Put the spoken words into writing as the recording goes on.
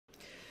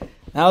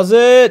How's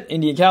it?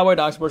 Indian Cowboy,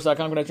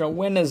 docsports.com. Connect on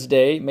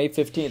Wednesday, May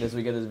 15th, as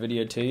we get this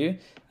video to you.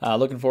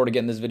 Looking forward to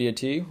getting this video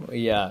to you.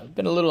 We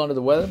been a little under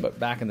the weather, but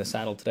back in the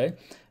saddle today.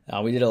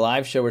 We did a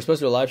live show. We were supposed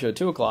to do a live show at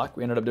 2 o'clock.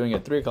 We ended up doing it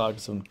at 3 o'clock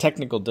with some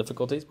technical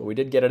difficulties, but we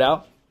did get it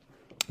out.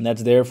 And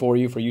that's there for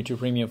you for YouTube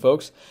Premium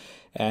folks.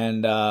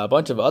 And a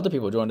bunch of other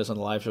people joined us on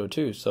the live show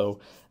too. So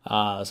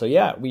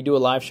yeah, we do a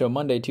live show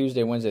Monday,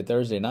 Tuesday, Wednesday,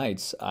 Thursday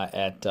nights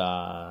at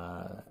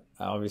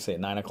obviously at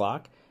 9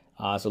 o'clock.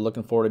 So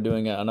looking forward to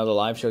doing another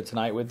live show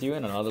tonight with you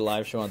and another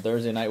live show on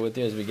Thursday night with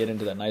you as we get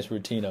into that nice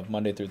routine of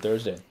Monday through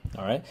Thursday.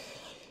 All right.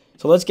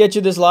 So let's get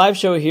you this live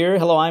show here.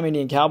 Hello, I'm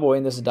Indian Cowboy,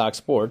 and this is Doc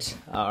Sports.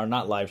 Or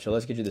not live show.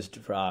 Let's get you this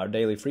our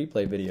daily free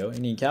play video.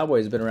 Indian Cowboy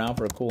has been around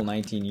for a cool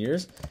 19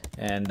 years,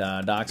 and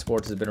Doc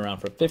Sports has been around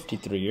for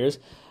 53 years.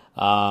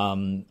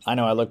 I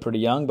know I look pretty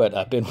young, but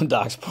I've been with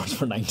Doc Sports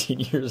for 19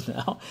 years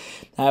now.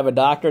 I have a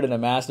doctorate and a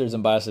master's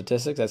in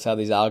Biostatistics. That's how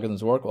these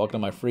algorithms work. Welcome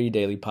to my free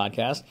daily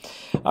podcast.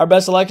 Our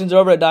best selections are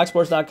over at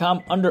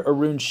docsports.com under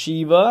Arun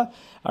Shiva.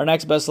 Our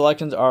next best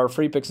selections are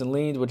Free Picks and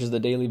Leans, which is the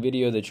daily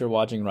video that you're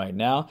watching right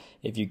now.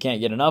 If you can't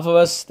get enough of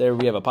us, there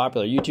we have a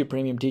popular YouTube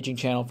Premium teaching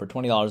channel for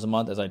 $20 a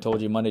month, as I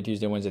told you, Monday,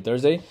 Tuesday, Wednesday,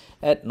 Thursday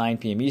at 9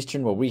 p.m.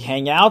 Eastern, where we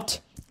hang out.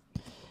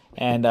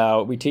 And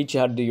we teach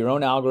you how to do your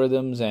own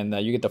algorithms, and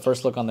you get the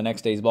first look on the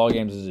next day's ball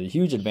games. This is a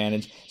huge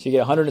advantage. So you get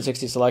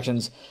 160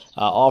 selections,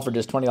 all for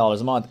just $20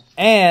 a month.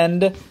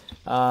 And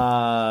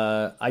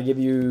I give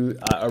you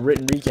a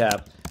written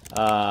recap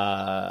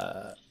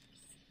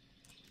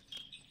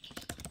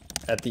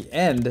at the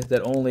end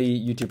that only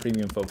YouTube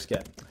Premium folks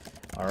get.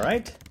 All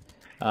right?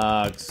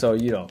 So,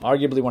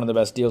 arguably one of the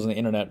best deals on the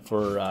internet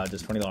for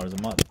just $20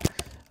 a month.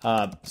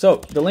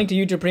 So the link to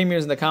YouTube Premium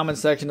is in the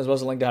comments section, as well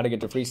as a link to how to get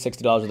the free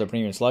 $60 worth of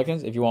premium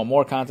selections. If you want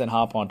more content,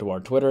 hop onto our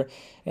Twitter.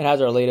 It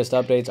has our latest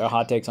updates, our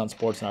hot takes on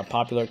sports, and our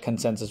popular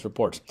consensus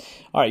reports.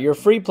 All right, your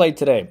free play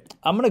today.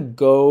 I'm going to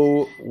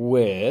go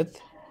with,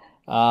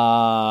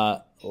 I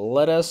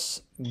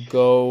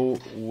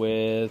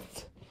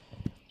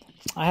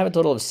have a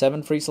total of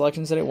 7 free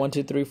selections today. 1,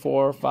 2, 3,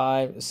 4,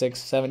 5, 6,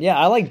 7. Yeah,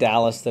 I like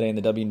Dallas today in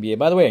the WNBA.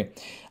 By the way,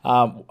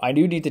 I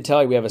do need to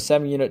tell you, we have a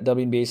 7-unit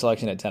WNBA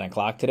selection at 10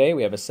 o'clock today.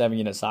 We have a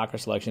 7-unit soccer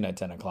selection at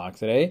 10 o'clock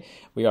today.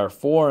 We are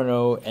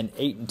 4-0 and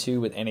 8-2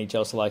 with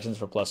NHL selections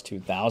for plus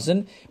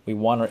 2,000. We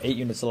won our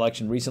 8-unit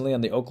selection recently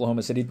on the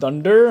Oklahoma City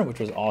Thunder, which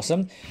was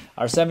awesome.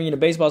 Our 7-unit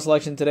baseball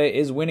selection today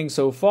is winning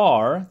so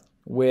far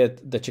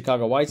with the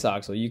Chicago White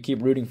Sox, so you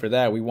keep rooting for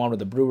that. We won with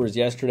the Brewers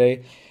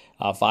yesterday.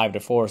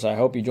 5-4, so I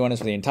hope you join us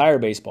for the entire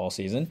baseball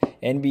season.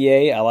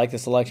 NBA, I like the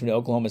selection to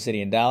Oklahoma City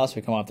and Dallas.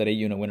 We come off that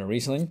 8-unit winner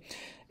recently.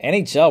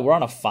 NHL, we're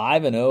on a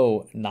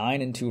 5-0,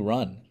 9-2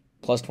 run,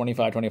 plus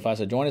 25-25,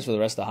 so join us for the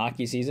rest of the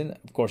hockey season.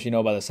 Of course, you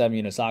know about the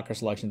 7-unit soccer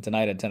selection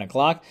tonight at 10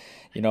 o'clock.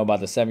 You know about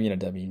the 7-unit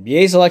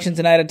WNBA selection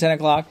tonight at 10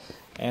 o'clock.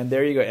 And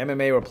there you go.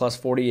 MMA, we're plus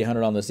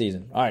 4,800 on the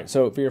season. All right,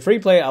 so for your free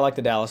play, I like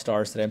the Dallas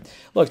Stars today.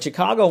 Look,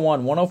 Chicago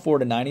won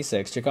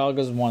 104-96.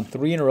 Chicago's won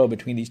 3 in a row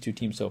between these two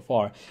teams so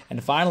far.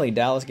 And finally,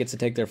 Dallas gets to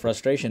take their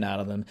frustration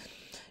out of them.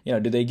 Do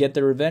they get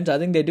their revenge? I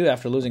think they do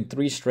after losing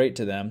 3 straight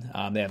to them.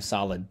 They have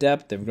solid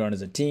depth. They've grown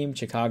as a team.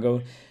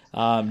 Chicago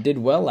did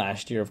well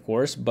last year, of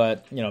course,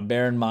 but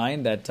bear in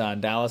mind that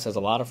Dallas has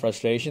a lot of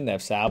frustration. They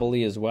have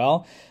Sabally as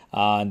well.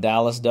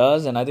 Dallas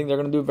does, and I think they're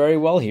going to do very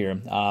well here.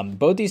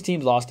 Both these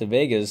teams lost to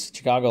Vegas.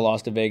 Chicago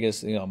lost to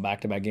Vegas,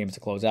 back-to-back games to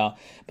close out.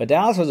 But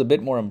Dallas was a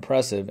bit more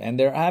impressive, and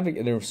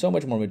they're so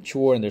much more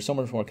mature, and there's so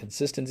much more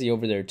consistency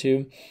over there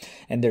too,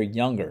 and they're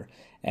younger.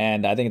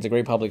 And I think it's a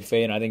great public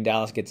fade, and I think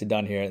Dallas gets it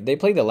done here. They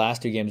played the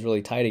last 2 games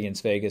really tight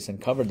against Vegas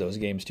and covered those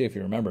games too, if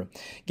you remember.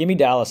 Give me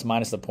Dallas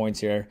minus the points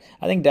here.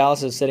 I think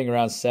Dallas is sitting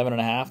around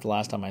 7.5 the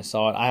last time I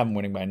saw it. I have them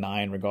winning by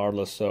 9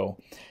 regardless. So,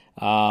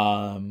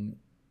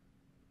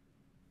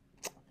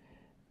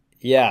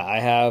 yeah, I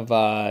have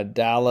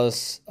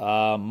Dallas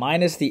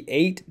minus the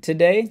 8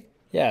 today.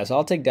 Yeah, so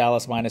I'll take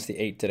Dallas minus the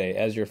 8 today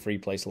as your free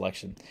play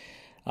selection.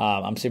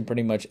 I'm seeing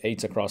pretty much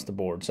 8s across the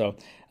board. So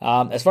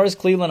as far as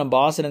Cleveland and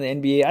Boston in the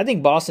NBA, I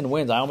think Boston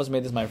wins. I almost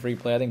made this my free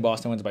play. I think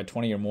Boston wins by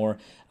 20 or more.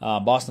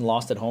 Boston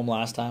lost at home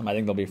last time. I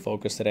think they'll be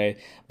focused today.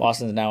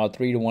 Boston's now at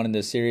 3-1 in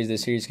this series.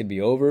 This series could be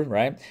over,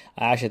 right?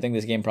 I actually think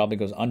this game probably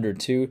goes under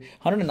 2.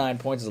 109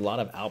 points is a lot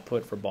of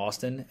output for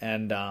Boston.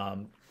 And,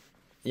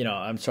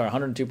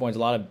 102 points, a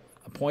lot of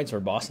points for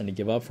Boston to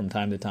give up from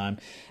time to time.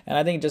 And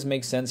I think it just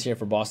makes sense here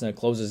for Boston. It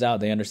closes out.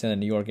 They understand the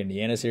New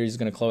York-Indiana series is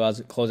going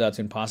to close out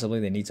soon,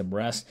 possibly. They need some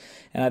rest.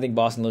 And I think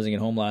Boston losing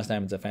at home last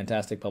time is a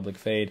fantastic public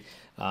fade.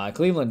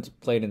 Cleveland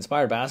played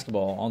inspired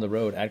basketball on the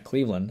road at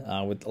Cleveland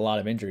with a lot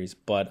of injuries,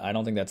 but I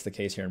don't think that's the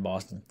case here in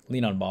Boston.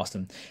 Lean on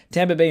Boston.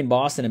 Tampa Bay and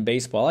Boston in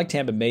baseball. I like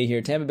Tampa Bay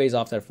here. Tampa Bay's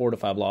off that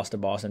 4-5 loss to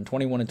Boston.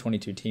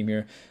 21-22 team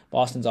here.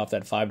 Boston's off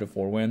that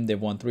 5-4 win.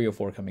 They've won 3 or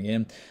 4 coming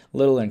in.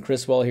 Little and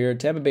Criswell here.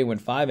 Tampa Bay went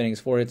 5 innings,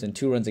 4 hits, and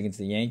given 2 runs against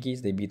the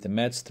Yankees. They beat the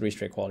Mets, 3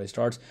 straight quality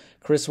starts.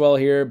 Criswell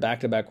here,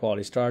 back-to-back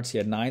quality starts. He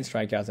had 9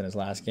 strikeouts in his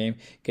last game.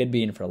 Could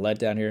be in for a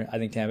letdown here. I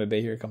think Tampa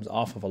Bay here comes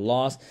off of a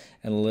loss,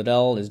 and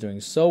Liddell is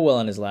doing so well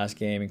in his last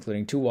game,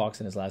 including 2 walks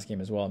in his last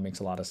game as well. It makes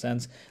a lot of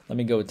sense. Let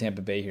me go with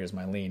Tampa Bay here as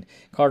my lean.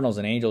 Cardinals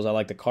and Angels. I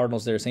like the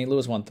Cardinals there. St.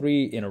 Louis won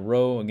 3 in a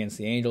row against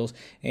the Angels.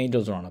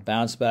 Angels are on a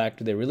bounce back.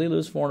 Did they really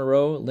lose 4 in a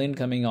row? Lynn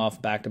coming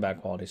off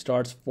back-to-back quality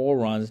starts, 4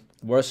 runs,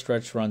 worst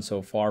stretch run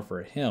so far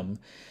for him.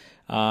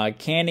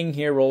 Canning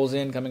here rolls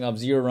in, coming off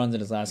 0 runs in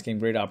his last game.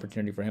 Great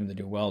opportunity for him to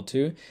do well,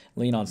 too.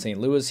 Lean on St.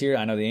 Louis here.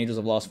 I know the Angels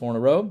have lost 4 in a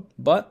row,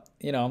 but,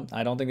 you know,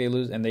 I don't think they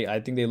lose, and I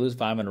think they lose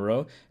 5 in a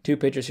row. 2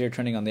 pitchers here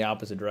trending on the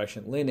opposite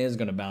direction. Lynn is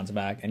going to bounce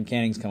back, and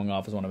Canning's coming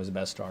off as one of his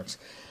best starts.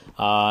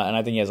 And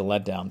I think he has a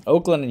letdown.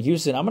 Oakland and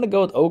Houston. I'm going to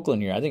go with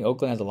Oakland here. I think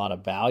Oakland has a lot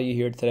of value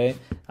here today,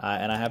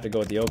 and I have to go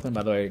with the Oakland.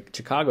 By the way,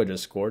 Chicago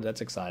just scored.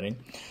 That's exciting.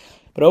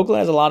 But Oakland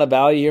has a lot of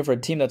value here for a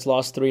team that's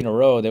lost 3 in a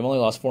row. They've only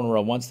lost 4 in a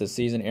row once this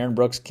season. Aaron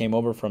Brooks came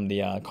over from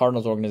the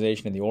Cardinals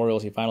organization and the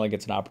Orioles. He finally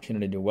gets an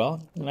opportunity to do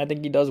well, and I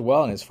think he does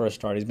well in his first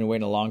start. He's been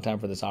waiting a long time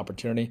for this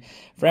opportunity.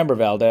 Framber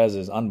Valdez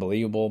is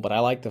unbelievable, but I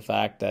like the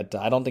fact that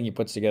I don't think he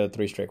puts together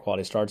 3 straight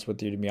quality starts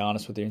with you, to be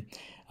honest with you.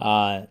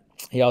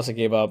 He also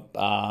gave up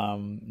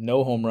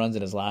no home runs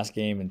in his last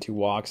game and 2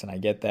 walks, and I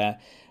get that.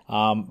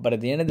 But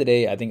at the end of the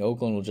day, I think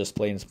Oakland will just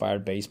play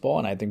inspired baseball,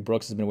 and I think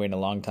Brooks has been waiting a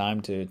long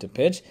time to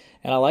pitch,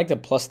 and I like the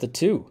plus the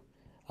 2.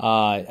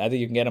 I think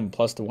you can get him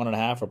plus the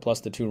 1.5 or plus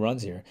the 2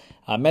 runs here.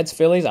 Mets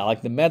Phillies, I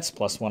like the Mets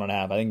plus 1.5.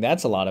 I think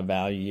that's a lot of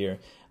value here.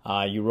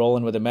 You roll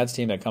in with a Mets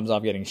team that comes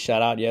off getting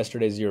shut out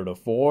yesterday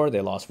 0-4. They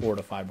lost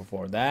 4-5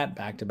 before that,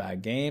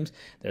 back-to-back games.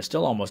 They're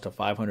still almost a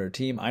 500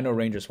 team. I know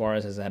Ranger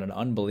Suarez has had an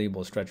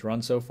unbelievable stretch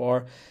run so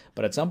far,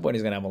 but at some point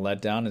he's going to have a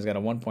letdown. He's got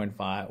a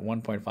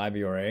 1.5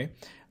 ERA.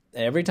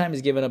 Every time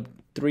he's given up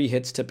 3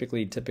 hits,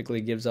 typically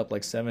gives up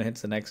like 7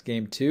 hits the next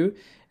game too.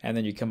 And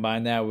then you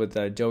combine that with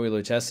Joey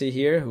Lucchesi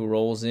here, who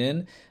rolls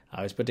in.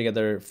 He's put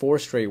together 4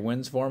 straight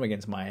wins for him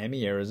against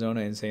Miami,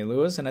 Arizona, and St.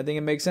 Louis, and I think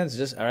it makes sense.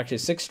 Or actually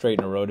 6 straight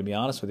in a row, to be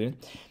honest with you.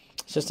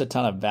 It's just a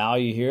ton of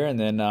value here, and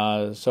then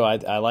so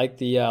I like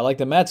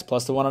the Mets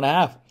plus the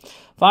 1.5.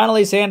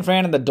 Finally, San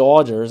Fran and the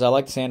Dodgers. I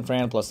like the San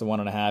Fran plus the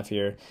 1.5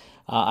 here.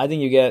 I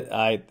think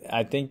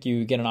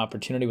you get an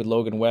opportunity with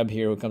Logan Webb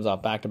here, who comes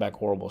off back-to-back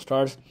horrible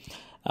starts.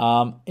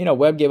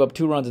 Webb gave up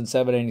 2 runs in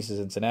 7 innings to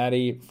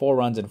Cincinnati, 4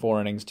 runs in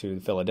 4 innings to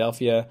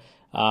Philadelphia.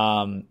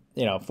 4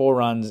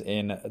 runs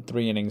in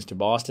 3 innings to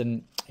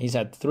Boston. He's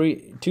had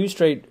 2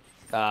 straight.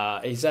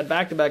 He's had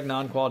back-to-back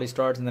non-quality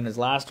starts, and then his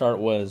last start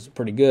was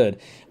pretty good.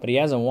 But he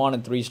hasn't won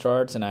in 3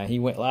 starts, and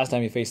last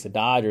time he faced the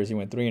Dodgers, he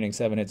went 3 innings,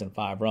 7 hits, and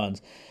 5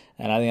 runs.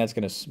 And I think that's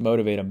going to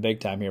motivate him big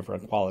time here for a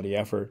quality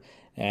effort.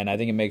 And I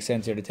think it makes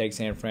sense here to take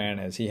San Fran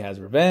as he has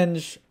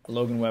revenge.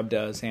 Logan Webb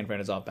does. San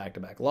Fran is off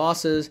back-to-back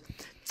losses.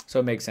 So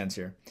it makes sense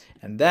here.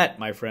 And that,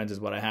 my friends, is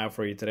what I have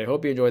for you today.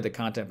 Hope you enjoyed the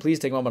content. Please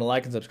take a moment to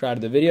like and subscribe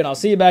to the video. And I'll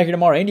see you back here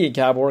tomorrow. Indian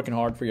Cowboy working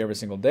hard for you every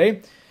single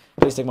day.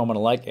 Please take a moment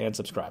to like and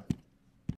subscribe.